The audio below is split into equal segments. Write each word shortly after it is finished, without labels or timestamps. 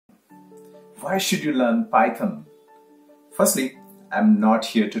Why should you learn Python? Firstly, I'm not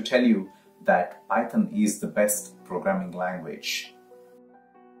here to tell you that Python is the best programming language.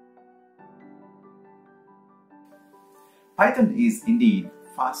 Python is indeed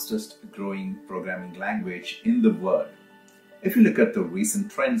fastest growing programming language in the world. If you look at the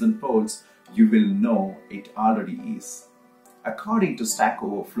recent trends and polls, you will know it already is. According to Stack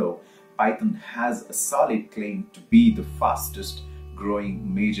Overflow, Python has a solid claim to be the fastest growing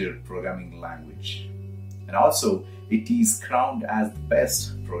major programming language. And also, it is crowned as the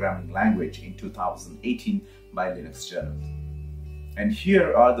best programming language in 2018 by Linux Journal. And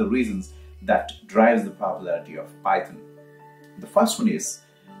here are the reasons that drives the popularity of Python. The first one is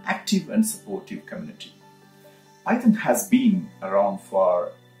active and supportive community. Python has been around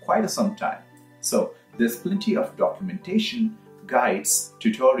for quite some time, so there's plenty of documentation, guides,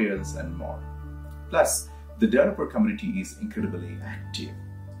 tutorials and more. Plus, the developer community is incredibly active.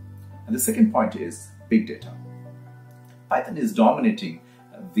 And the second point is big data. Python is dominating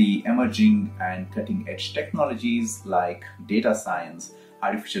the emerging and cutting-edge technologies like data science,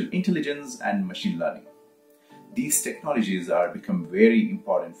 artificial intelligence and machine learning. These technologies are become very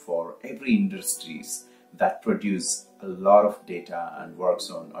important for every industries that produce a lot of data and works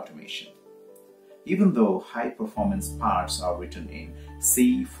on automation. Even though high-performance parts are written in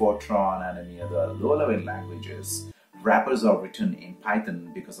C, Fortran and any other low-level languages, wrappers are written in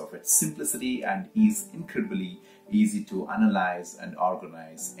Python because of its simplicity and is incredibly easy to analyze and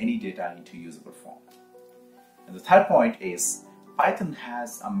organize any data into usable form. And the third point is Python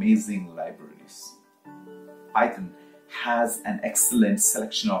has amazing libraries. Python has an excellent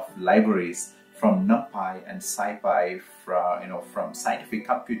selection of libraries from NumPy and SciPy from scientific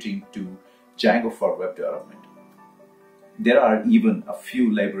computing to Django for web development. There are even a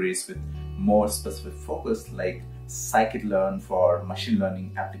few libraries with more specific focus like scikit-learn for machine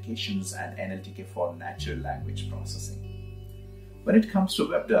learning applications and NLTK for natural language processing. When it comes to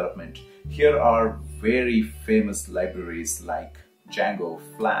web development, here are very famous libraries like Django,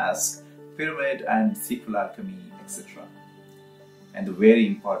 Flask, Pyramid and SQL Alchemy, etc. And the very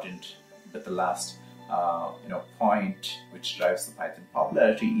important but the last point which drives the Python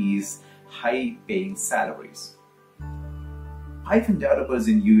popularity is high paying salaries. Python developers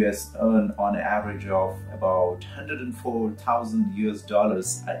in US earn on an average of about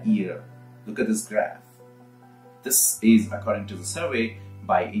 $104,000 a year. Look at this graph. This is according to the survey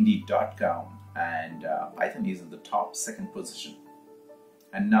by Indeed.com, and Python is in the top second position.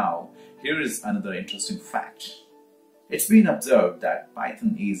 And now, here is another interesting fact. It's been observed that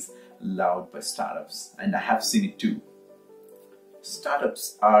Python is loved by startups, and I have seen it too.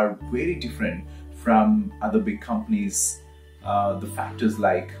 Startups are very different from other big companies. The factors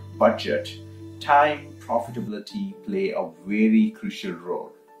like budget, time, profitability play a very crucial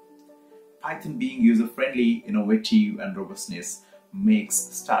role. Python being user-friendly, innovative, and robustness makes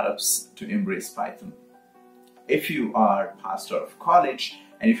startups to embrace Python. If you are passed out of college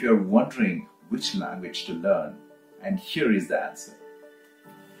and if you are wondering which language to learn, and here is the answer.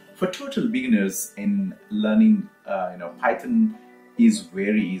 For total beginners in learning, Python is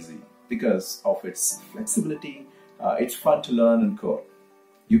very easy because of its flexibility. It's fun to learn and code.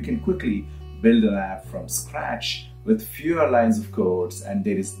 You can quickly build an app from scratch with fewer lines of codes, and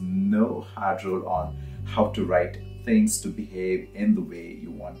there is no hard rule on how to write things to behave in the way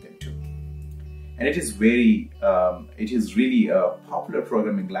you want them to. And it is really a popular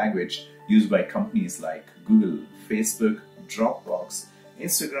programming language used by companies like Google, Facebook, Dropbox,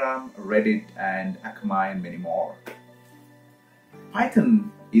 Instagram, Reddit, and Akamai, and many more.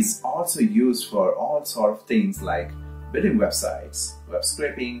 Python is also used for all sorts of things like building websites, web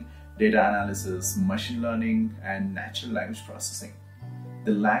scraping, data analysis, machine learning, and natural language processing.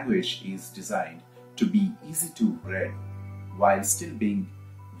 The language is designed to be easy to read while still being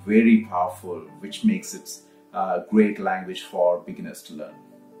very powerful, which makes it a great language for beginners to learn.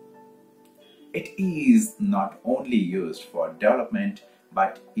 It is not only used for development,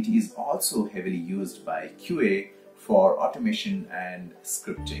 but it is also heavily used by QA for automation and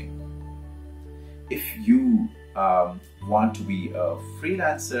scripting. If you want to be a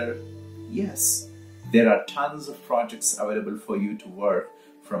freelancer, yes, there are tons of projects available for you to work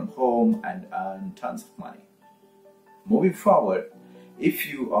from home and earn tons of money. Moving forward, if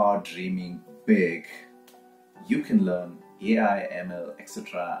you are dreaming big, you can learn AI, ML,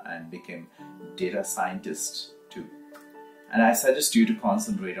 etc. and become data scientist too. And I suggest you to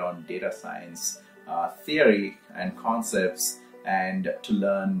concentrate on data science, theory and concepts, and to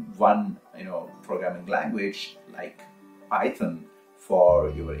learn one programming language like Python for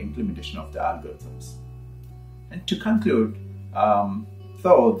your implementation of the algorithms. And to conclude,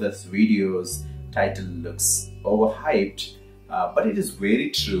 Though this video's title looks overhyped, but it is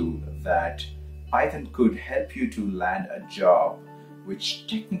very true that Python could help you to land a job which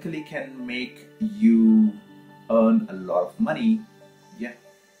technically can make you earn a lot of money. Yeah.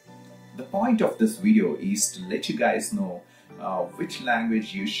 The point of this video is to let you guys know which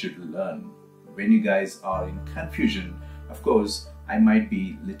language you should learn when you guys are in confusion. Of course, I might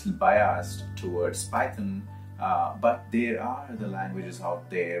be little biased towards Python, but there are the languages out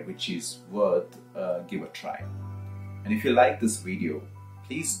there which is worth give a try. And if you like this video,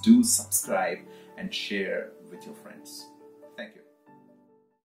 please do subscribe and share with your friends.